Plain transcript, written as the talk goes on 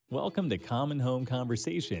Welcome to Common Home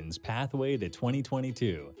Conversations Pathway to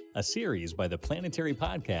 2022, a series by the Planetary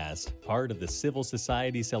Podcast, part of the Civil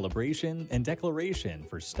Society Celebration and Declaration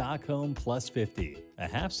for Stockholm Plus 50, a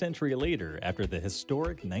half-century later after the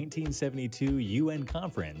historic 1972 UN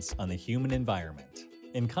Conference on the Human Environment.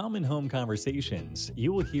 In Common Home Conversations,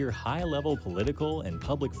 you will hear high-level political and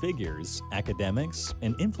public figures, academics,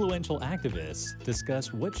 and influential activists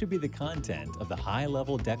discuss what should be the content of the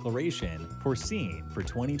high-level declaration foreseen for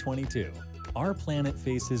 2022. Our planet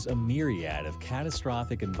faces a myriad of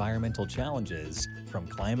catastrophic environmental challenges, from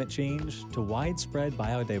climate change to widespread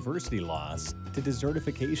biodiversity loss to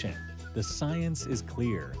desertification. The science is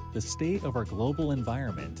clear. The state of our global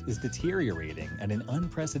environment is deteriorating at an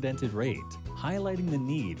unprecedented rate, highlighting the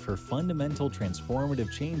need for fundamental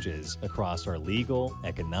transformative changes across our legal,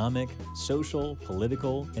 economic, social,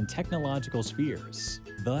 political, and technological spheres.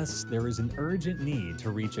 Thus, there is an urgent need to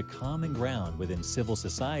reach a common ground within civil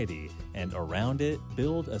society and around it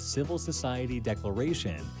build a civil society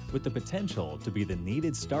declaration with the potential to be the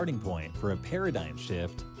needed starting point for a paradigm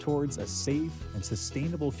shift towards a safe and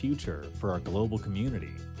sustainable future for our global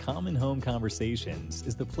community. Common Home Conversations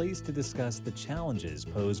is the place to discuss the challenges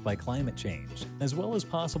posed by climate change, as well as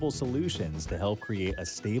possible solutions to help create a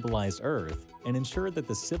stabilized Earth and ensure that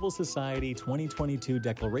the Civil Society 2022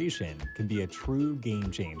 Declaration can be a true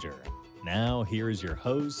game changer. Now, here is your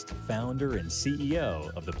host, founder, and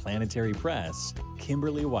CEO of the Planetary Press,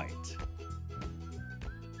 Kimberly White.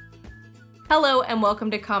 Hello and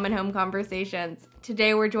welcome to Common Home Conversations.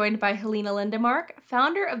 Today we're joined by Helena Lindemark,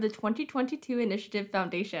 founder of the 2022 Initiative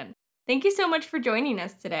Foundation. Thank you so much for joining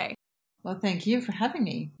us today. Well, thank you for having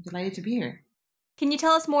me. Delighted to be here. Can you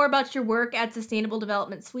tell us more about your work at Sustainable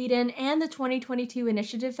Development Sweden and the 2022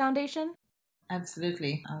 Initiative Foundation?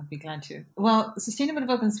 Absolutely. I'll be glad to. Well, Sustainable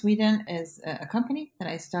Development Sweden is a company that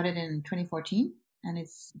I started in 2014, and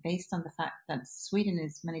it's based on the fact that Sweden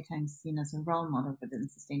is many times seen as a role model within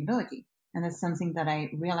sustainability. And that's something that I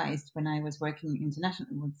realized when I was working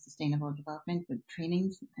internationally with sustainable development, with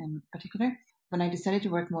trainings in particular. When I decided to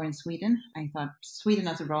work more in Sweden, I thought Sweden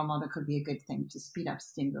as a role model could be a good thing to speed up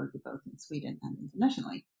sustainability both in Sweden and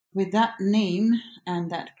internationally. With that name and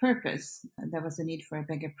that purpose, there was a need for a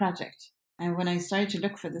bigger project. And when I started to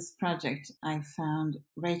look for this project, I found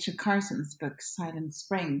Rachel Carson's book, Silent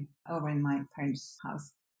Spring, over in my parents'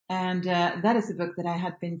 house. And that is a book that I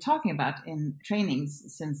had been talking about in trainings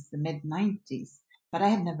since the mid-90s, but I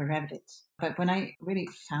had never read it. But when I really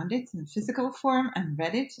found it in physical form and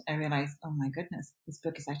read it, I realized, oh my goodness, this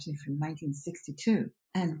book is actually from 1962.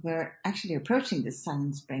 And we're actually approaching this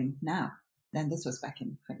Silent Spring now. Then this was back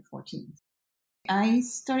in 2014. I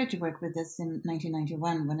started to work with this in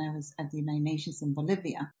 1991 when I was at the United Nations in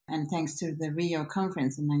Bolivia. And thanks to the Rio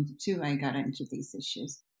conference in 92, I got into these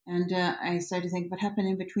issues. And I started to think what happened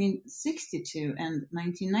in between 62 and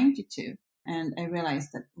 1992. And I realized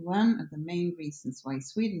that one of the main reasons why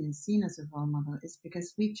Sweden is seen as a role model is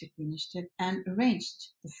because we took the initiative and arranged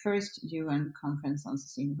the first UN conference on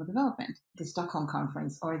sustainable development, the Stockholm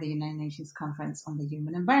Conference, or the United Nations Conference on the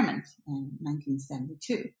Human Environment in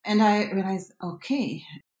 1972. And I realized, okay,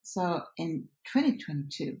 so in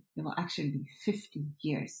 2022, it will actually be 50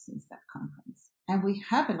 years since that conference. And we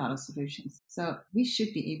have a lot of solutions. So we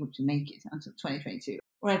should be able to make it until 2022,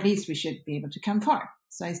 or at least we should be able to come far.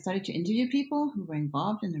 So I started to interview people who were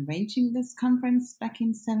involved in arranging this conference back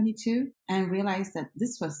in 72 and realized that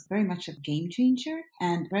this was very much a game changer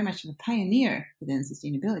and very much of a pioneer within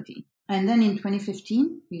sustainability. And then in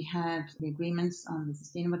 2015, we had the agreements on the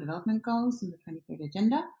Sustainable Development Goals in the 2030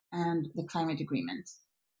 Agenda and the Climate Agreement.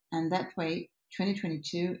 And that way,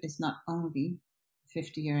 2022 is not only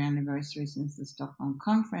 50-year anniversary since the Stockholm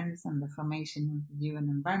Conference and the formation of the UN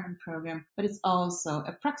Environment Programme, but it's also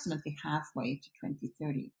approximately halfway to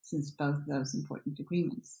 2030 since both those important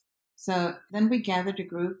agreements. So then we gathered a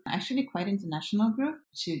group, actually quite international group,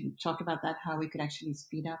 to talk about that, how we could actually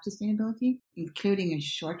speed up sustainability, including a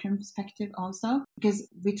short-term perspective also, because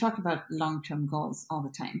we talk about long-term goals all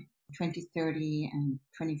the time, 2030 and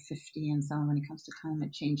 2050 and so on when it comes to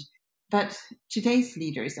climate change. But today's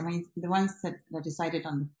leaders, I mean, the ones that decided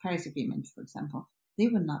on the Paris Agreement, for example, they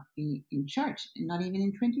will not be in charge, not even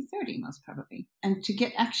in 2030, most probably. And to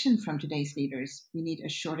get action from today's leaders, we need a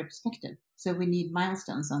shorter perspective. So we need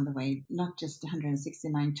milestones on the way, not just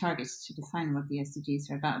 169 targets to define what the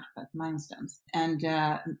SDGs are about, but milestones. And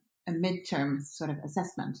a midterm sort of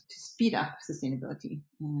assessment to speed up sustainability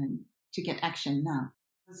and to get action now.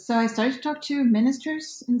 So I started to talk to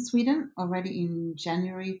ministers in Sweden already in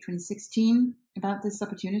January 2016. about this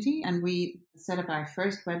opportunity, and we set up our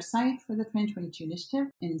first website for the 2022 initiative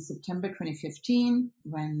in September 2015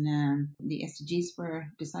 when the SDGs were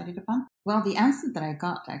decided upon. Well, the answer that I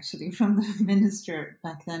got actually from the minister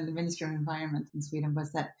back then, the Minister of Environment in Sweden,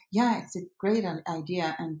 was that, yeah, it's a great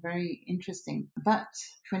idea and very interesting, but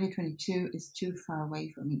 2022 is too far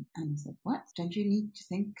away for me. And I said, what? Don't you need to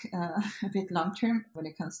think a bit long term when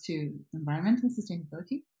it comes to environment and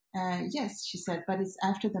sustainability? Yes, she said, but it's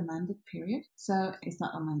after the mandate period, so it's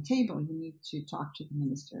not on my table. You need to talk to the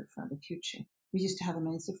Minister for the Future. We used to have a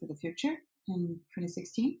Minister for the Future in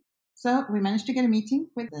 2016. So we managed to get a meeting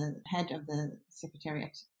with the head of the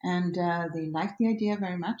Secretariat, and they liked the idea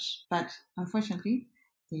very much, but unfortunately,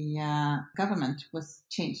 the government was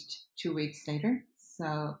changed 2 weeks later.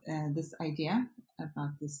 So this idea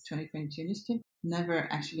about this 2022 initiative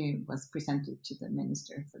never actually was presented to the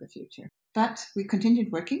Minister for the Future. But we continued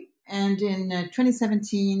working, and in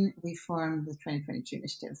 2017, we formed the 2022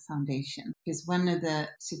 Initiative Foundation, because one of the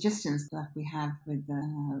suggestions that we have with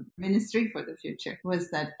the Ministry for the Future was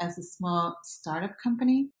that as a small startup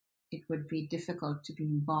company, it would be difficult to be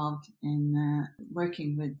involved in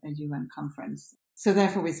working with a UN conference. So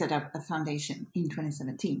therefore, we set up a foundation in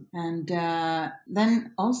 2017. And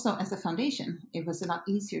then also as a foundation, it was a lot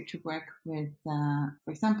easier to work with,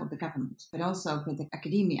 for example, the government, but also with the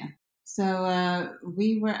academia. So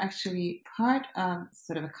we were actually part of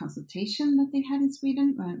sort of a consultation that they had in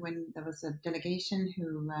Sweden when there was a delegation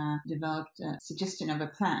who developed a suggestion of a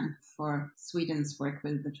plan for Sweden's work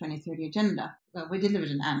with the 2030 agenda. Well, we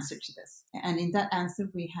delivered an answer to this. And in that answer,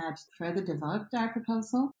 we had further developed our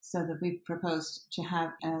proposal so that we proposed to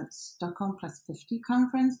have a Stockholm Plus 50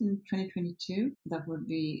 conference in 2022 that would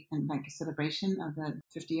be like a celebration of the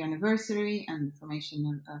 50-year anniversary and the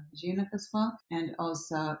formation of UNEP as well, and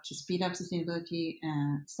also to speed up sustainability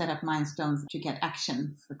and set up milestones to get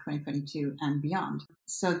action for 2022 and beyond.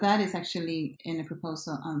 So that is actually in a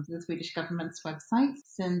proposal on the Swedish government's website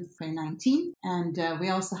since 2019. And we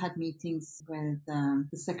also had meetings with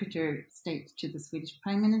the Secretary of State to the Swedish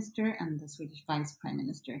Prime Minister and the Swedish Vice Prime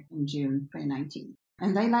Minister in June 2019.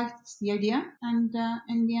 And they liked the idea, and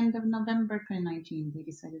in the end of November 2019, they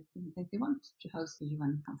decided that they want to host the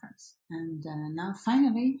UN conference. And now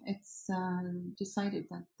finally, it's decided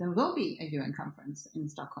that there will be a UN conference in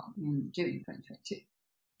Stockholm in June 2022.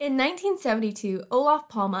 In 1972, Olof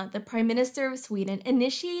Palme, the Prime Minister of Sweden,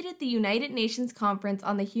 initiated the United Nations Conference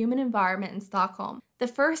on the Human Environment in Stockholm, the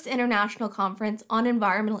first international conference on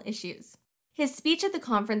environmental issues. His speech at the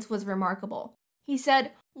conference was remarkable. He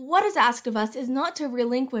said, "What is asked of us is not to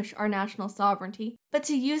relinquish our national sovereignty, but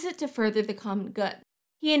to use it to further the common good."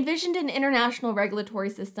 He envisioned an international regulatory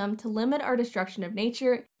system to limit our destruction of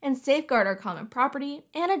nature and safeguard our common property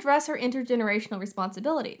and address our intergenerational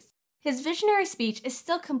responsibilities. His visionary speech is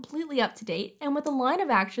still completely up to date and with a line of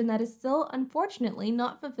action that is still, unfortunately,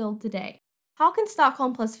 not fulfilled today. How can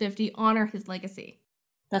Stockholm Plus 50 honor his legacy?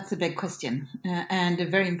 That's a big question and a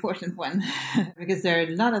very important one because there are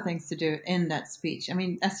a lot of things to do in that speech. I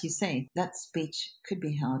mean, as you say, that speech could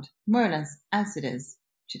be held more or less as it is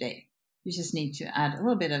today. You just need to add a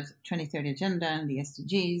little bit of 2030 agenda and the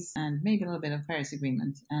SDGs and maybe a little bit of Paris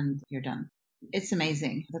Agreement and you're done. It's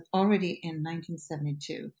amazing that already in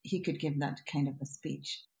 1972, he could give that kind of a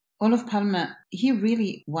speech. Olof Palme, he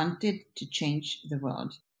really wanted to change the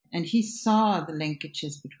world. And he saw the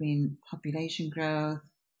linkages between population growth,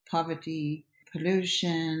 poverty,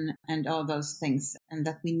 pollution, and all those things, and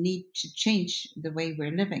that we need to change the way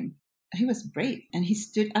we're living. He was brave, and he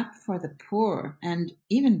stood up for the poor and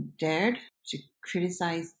even dared to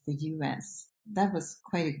criticize the US. That was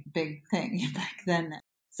quite a big thing back then.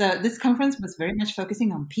 So this conference was very much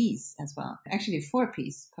focusing on peace as well. Actually, 4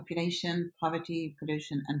 P's: population, poverty,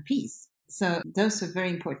 pollution, and peace. So those are very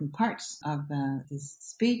important parts of this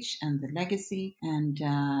speech and the legacy. And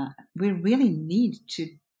we really need to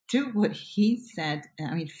do what he said.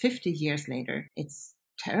 50 years later, it's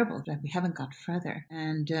terrible that we haven't got further.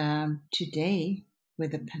 And today,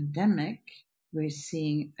 with the pandemic, we're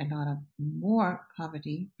seeing a lot of more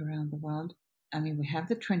poverty around the world. We have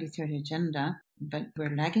the 2030 agenda, but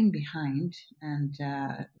we're lagging behind, and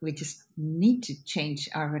we just need to change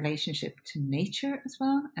our relationship to nature as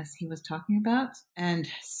well, as he was talking about, and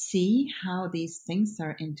see how these things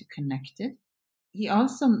are interconnected. He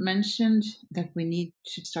also mentioned that we need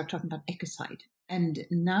to start talking about ecocide. And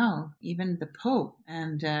now even the Pope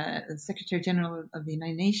and the Secretary General of the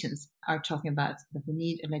United Nations are talking about that we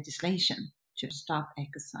need a legislation to stop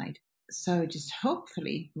ecocide. So just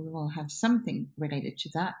hopefully we will have something related to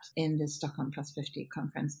that in the Stockholm Plus 50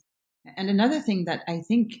 conference. And another thing that I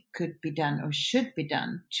think could be done or should be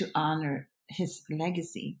done to honor his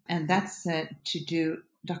legacy, and that's to do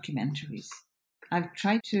documentaries. I've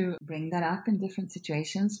tried to bring that up in different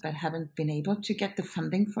situations, but haven't been able to get the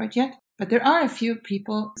funding for it yet. But there are a few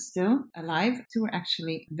people still alive who were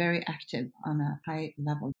actually very active on a high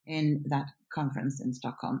level in that conference in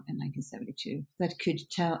Stockholm in 1972 that could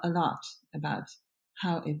tell a lot about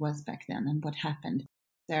how it was back then and what happened.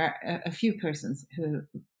 There are a few persons who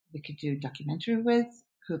we could do documentary with,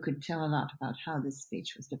 who could tell a lot about how this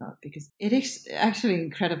speech was developed, because it is actually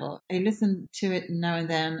incredible. I listen to it now and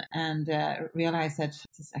then and realize that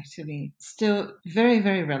this is actually still very,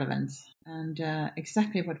 very relevant and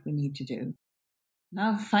exactly what we need to do.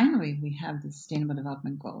 Now, finally, we have the Sustainable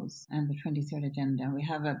Development Goals and the 23rd Agenda. We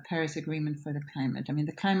have a Paris Agreement for the climate. I mean,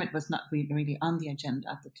 the climate was not really on the agenda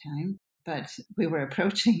at the time, but we were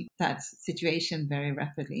approaching that situation very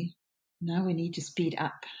rapidly. Now we need to speed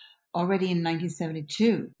up. Already in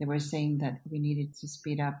 1972, they were saying that we needed to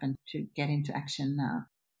speed up and to get into action now.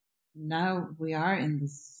 Now we are in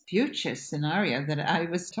this future scenario that I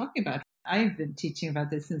was talking about. I've been teaching about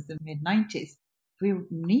this since the mid-90s. We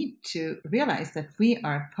need to realize that we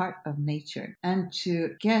are part of nature, and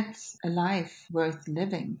to get a life worth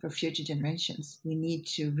living for future generations, we need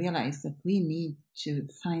to realize that we need to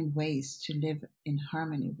find ways to live in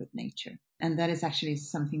harmony with nature. And that is actually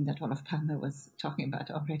something that Olof Palme was talking about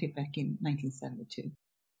already back in 1972.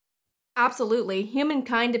 Absolutely.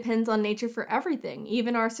 Humankind depends on nature for everything,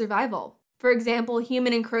 even our survival. For example,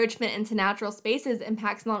 human encroachment into natural spaces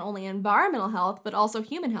impacts not only environmental health, but also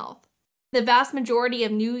human health. The vast majority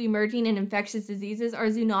of new emerging and infectious diseases are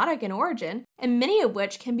zoonotic in origin, and many of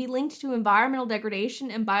which can be linked to environmental degradation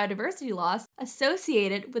and biodiversity loss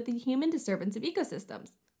associated with the human disturbance of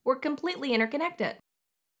ecosystems. We're completely interconnected.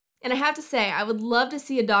 And I have to say, I would love to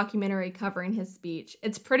see a documentary covering his speech.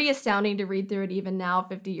 It's pretty astounding to read through it even now,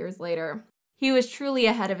 50 years later. He was truly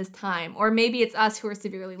ahead of his time, or maybe it's us who are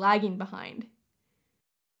severely lagging behind.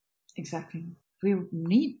 Exactly. We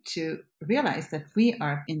need to realize that we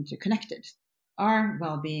are interconnected. Our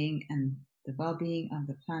well-being and the well-being of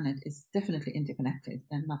the planet is definitely interconnected,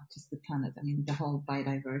 and not just the planet. I mean, the whole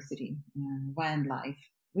biodiversity, wildlife.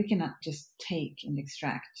 We cannot just take and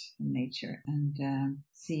extract from nature and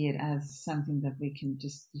see it as something that we can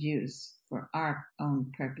just use for our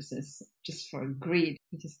own purposes, just for greed.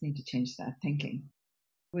 We just need to change that thinking.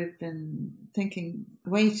 We've been thinking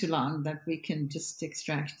way too long that we can just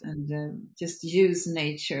extract and just use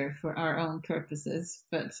nature for our own purposes.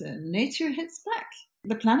 But nature hits back.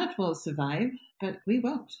 The planet will survive, but we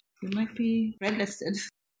won't. We might be red listed.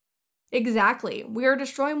 Exactly. We are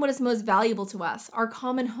destroying what is most valuable to us, our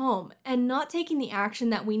common home, and not taking the action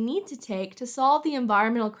that we need to take to solve the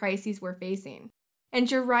environmental crises we're facing.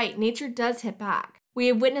 And you're right, nature does hit back. We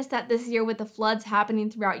have witnessed that this year with the floods happening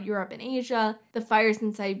throughout Europe and Asia, the fires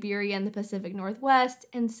in Siberia and the Pacific Northwest,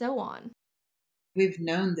 and so on. We've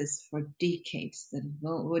known this for decades that it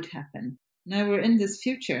would happen. Now we're in this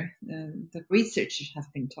future. The researchers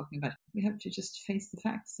have been talking about it. We have to just face the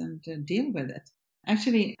facts and deal with it.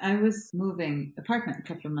 Actually, I was moving apartment a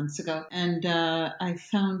couple of months ago, and I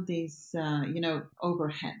found these,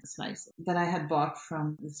 overhead slides that I had bought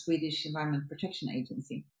from the Swedish Environment Protection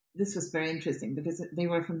Agency. This was very interesting because they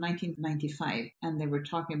were from 1995, and they were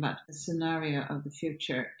talking about a scenario of the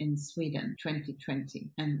future in Sweden,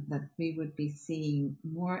 2020, and that we would be seeing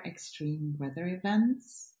more extreme weather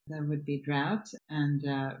events. There would be drought and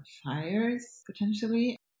fires,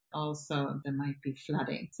 potentially. Also, there might be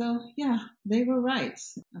flooding. So, yeah, they were right.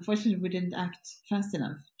 Unfortunately, we didn't act fast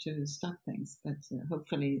enough to stop things, but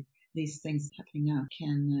hopefully these things happening now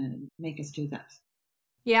can make us do that.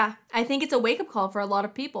 Yeah, I think it's a wake-up call for a lot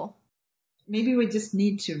of people. Maybe we just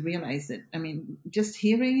need to realize it. I mean, just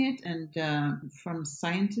hearing it and from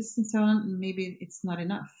scientists and so on, maybe it's not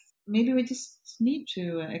enough. Maybe we just need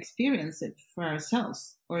to experience it for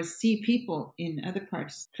ourselves, or see people in other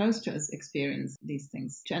parts close to us experience these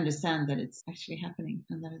things to understand that it's actually happening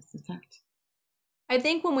and that it's a fact. I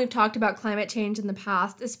think when we've talked about climate change in the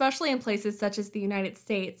past, especially in places such as the United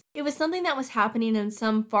States, it was something that was happening in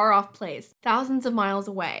some far-off place, thousands of miles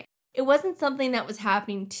away. It wasn't something that was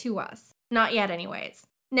happening to us. Not yet anyways.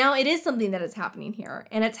 Now it is something that is happening here,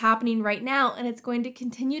 and it's happening right now, and it's going to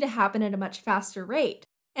continue to happen at a much faster rate.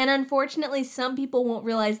 And unfortunately, some people won't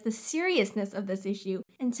realize the seriousness of this issue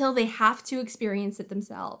until they have to experience it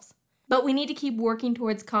themselves. But we need to keep working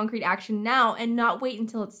towards concrete action now and not wait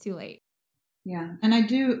until it's too late. Yeah, and I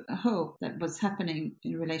do hope that what's happening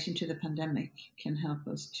in relation to the pandemic can help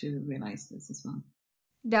us to realize this as well.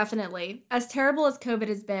 Definitely. As terrible as COVID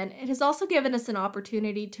has been, it has also given us an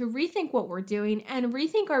opportunity to rethink what we're doing and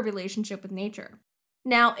rethink our relationship with nature.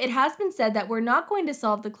 Now, it has been said that we're not going to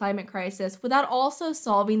solve the climate crisis without also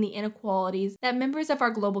solving the inequalities that members of our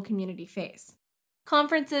global community face.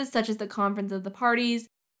 Conferences such as the Conference of the Parties,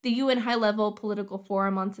 the UN High-Level Political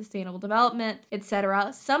Forum on Sustainable Development,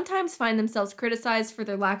 etc., sometimes find themselves criticized for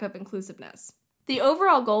their lack of inclusiveness. The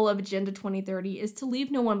overall goal of Agenda 2030 is to leave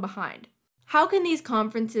no one behind. How can these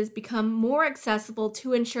conferences become more accessible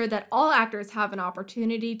to ensure that all actors have an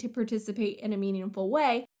opportunity to participate in a meaningful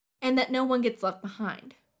way and that no one gets left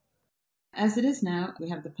behind? As it is now, we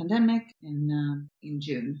have the pandemic in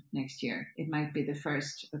June next year. It might be the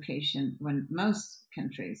first occasion when most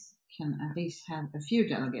countries can at least have a few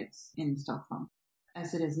delegates in Stockholm.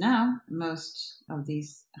 As it is now, most of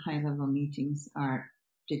these high-level meetings are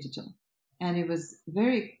digital. And it was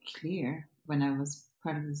very clear when I was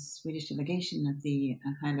part of the Swedish delegation at the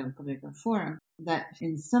High-Level Political Forum that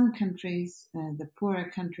in some countries, the poorer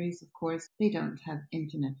countries, of course, they don't have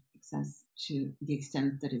internet access to the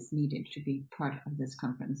extent that is needed to be part of this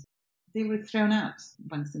conference. They were thrown out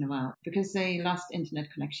once in a while because they lost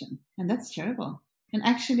internet connection. And that's terrible. And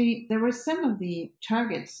actually, there were some of the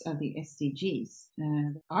targets of the SDGs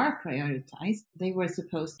that are prioritized. They were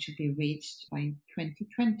supposed to be reached by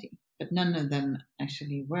 2020, but none of them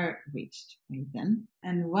actually were reached by then.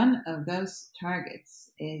 And one of those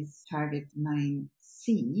targets is Target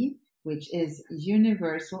 9C, which is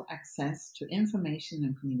universal access to information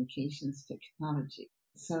and communications technology.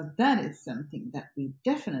 So that is something that we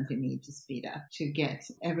definitely need to speed up to get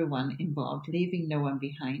everyone involved, leaving no one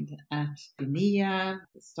behind at the NIA,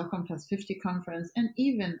 the Stockholm Plus 50 conference, and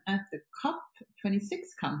even at the COP26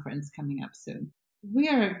 conference coming up soon. We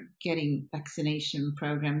are getting vaccination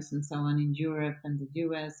programs and so on in Europe and the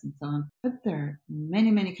US and so on, but there are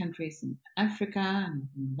many, many countries in Africa and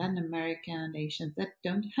in Latin America and Asia that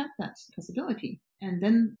don't have that possibility. And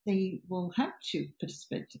then they will have to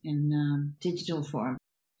participate in digital form.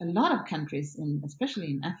 A lot of countries, especially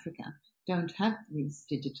in Africa, don't have these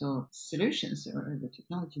digital solutions or the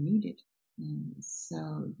technology needed.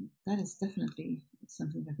 So that is definitely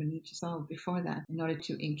something that we need to solve before that in order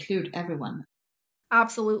to include everyone.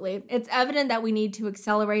 Absolutely. It's evident that we need to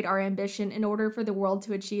accelerate our ambition in order for the world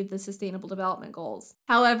to achieve the Sustainable Development Goals.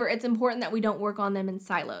 However, it's important that we don't work on them in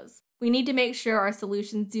silos. We need to make sure our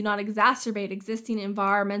solutions do not exacerbate existing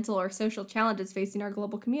environmental or social challenges facing our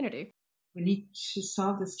global community. We need to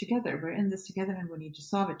solve this together. We're in this together and we need to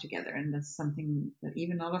solve it together. And that's something that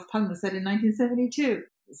even Olof Palme said in 1972.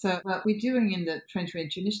 So what we're doing in the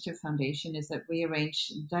 2022 Initiative Foundation is that we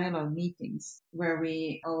arrange dialogue meetings where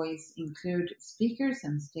we always include speakers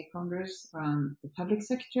and stakeholders from the public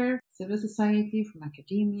sector, civil society, from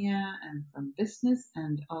academia, and from business,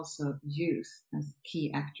 and also youth as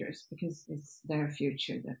key actors, because it's their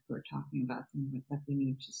future that we're talking about and that we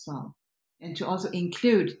need to solve. And to also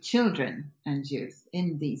include children and youth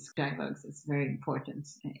in these dialogues is very important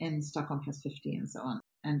in Stockholm Plus 50 and so on,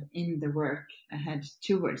 and in the work ahead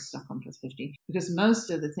towards Stockholm Plus 50, because most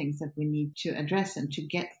of the things that we need to address and to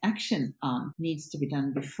get action on needs to be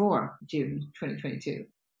done before June 2022.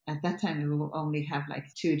 At that time, we will only have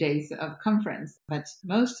like 2 days of conference, but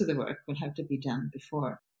most of the work will have to be done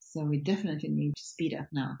before. So we definitely need to speed up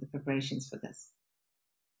now the preparations for this.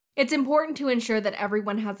 It's important to ensure that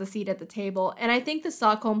everyone has a seat at the table, and I think the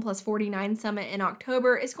Stockholm Plus 49 Summit in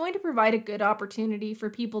October is going to provide a good opportunity for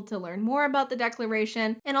people to learn more about the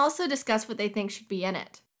declaration and also discuss what they think should be in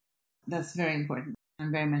it. That's very important.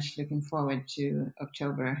 I'm very much looking forward to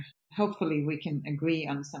October. Hopefully we can agree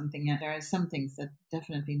on something. There are some things that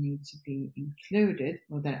definitely need to be included,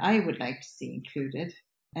 or that I would like to see included.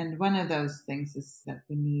 And one of those things is that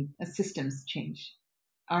we need a systems change.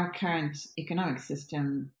 Our current economic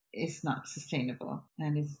system is not sustainable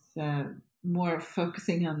and is more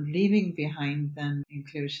focusing on leaving behind than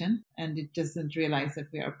inclusion, and it doesn't realize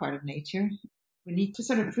that we are part of nature. We need to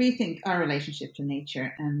sort of rethink our relationship to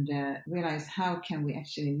nature and realize how can we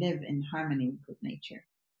actually live in harmony with nature.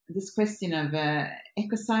 This question of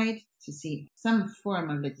ecocide, to see some form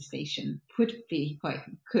of legislation, would be quite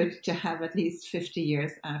good to have at least 50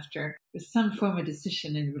 years after some form of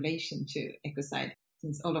decision in relation to ecocide,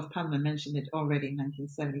 since Olof Palme mentioned it already in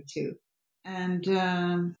 1972. And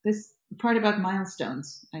this part about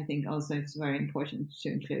milestones, I think also is very important to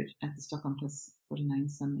include at the Stockholm Plus 49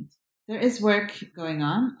 Summit. There is work going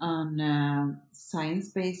on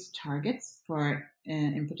science-based targets for,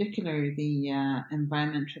 in particular, the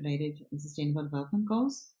environment-related and sustainable development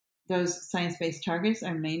goals. Those science-based targets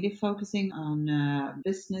are mainly focusing on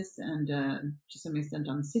business and to some extent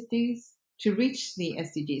on cities. To reach the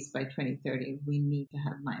SDGs by 2030, we need to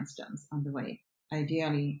have milestones on the way.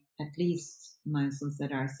 Ideally, at least milestones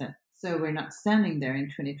that are set So we're not standing there in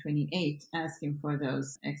 2028 asking for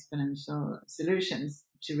those exponential solutions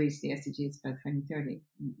to reach the SDGs by 2030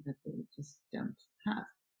 that we just don't have.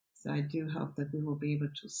 So I do hope that we will be able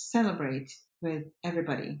to celebrate with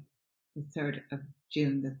everybody the 3rd of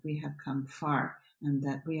June that we have come far and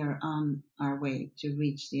that we are on our way to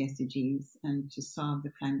reach the SDGs and to solve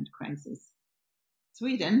the climate crisis.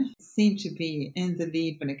 Sweden seems to be in the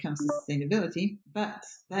lead when it comes to sustainability, but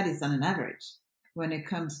that is on an average. When it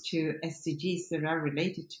comes to SDGs that are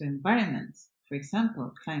related to environment, for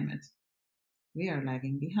example, climate, we are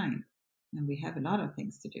lagging behind and we have a lot of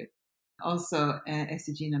things to do. Also,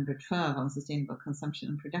 SDG number 12 on sustainable consumption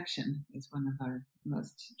and production is one of our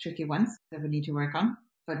most tricky ones that we need to work on.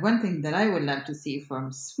 But one thing that I would love to see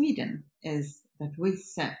from Sweden is that we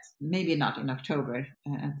set, maybe not in October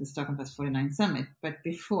at the Stockholm Plus 49 Summit, but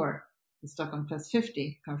before the Stockholm Plus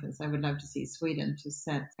 50 conference, I would love to see Sweden to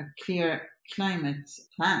set a clear climate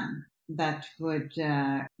plan that would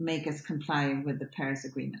make us comply with the Paris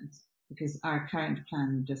Agreement, because our current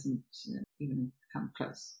plan doesn't even come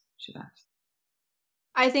close to that.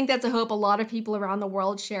 I think that's a hope a lot of people around the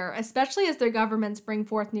world share, especially as their governments bring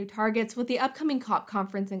forth new targets with the upcoming COP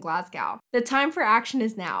conference in Glasgow. The time for action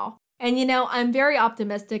is now. And I'm very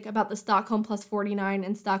optimistic about the Stockholm Plus 49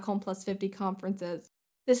 and Stockholm Plus 50 conferences.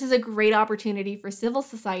 This is a great opportunity for civil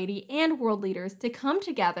society and world leaders to come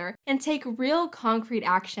together and take real concrete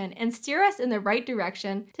action and steer us in the right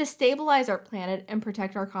direction to stabilize our planet and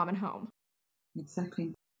protect our common home.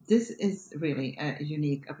 Exactly. This is really a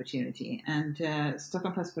unique opportunity, and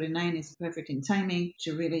Stockholm Plus 49 is perfect in timing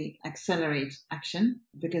to really accelerate action,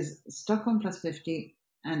 because Stockholm Plus 50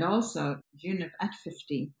 and also UNEP at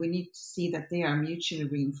 50, we need to see that they are mutually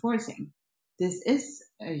reinforcing. This is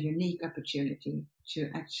a unique opportunity to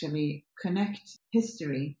actually connect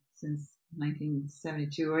history since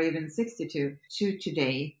 1972 or even 62 to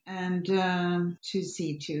today, and to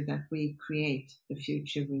see too that we create the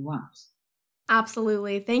future we want.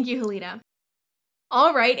 Absolutely. Thank you, Helena.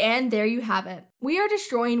 All right, and there you have it. We are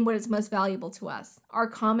destroying what is most valuable to us, our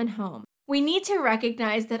common home. We need to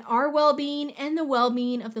recognize that our well-being and the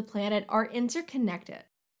well-being of the planet are interconnected.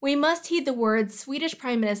 We must heed the words Swedish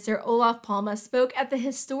Prime Minister Olof Palme spoke at the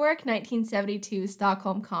historic 1972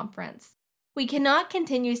 Stockholm Conference. We cannot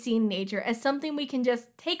continue seeing nature as something we can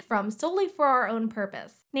just take from solely for our own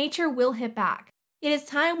purpose. Nature will hit back. It is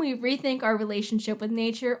time we rethink our relationship with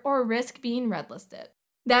nature or risk being red-listed.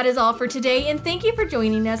 That is all for today, and thank you for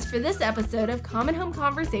joining us for this episode of Common Home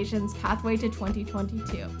Conversations Pathway to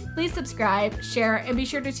 2022. Please subscribe, share, and be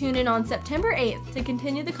sure to tune in on September 8th to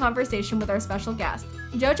continue the conversation with our special guest,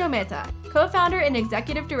 Jojo Mehta, co-founder and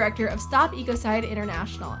executive director of Stop Ecocide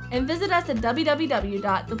International, and visit us at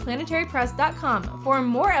www.theplanetarypress.com for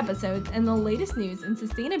more episodes and the latest news in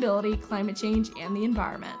sustainability, climate change, and the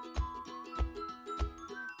environment.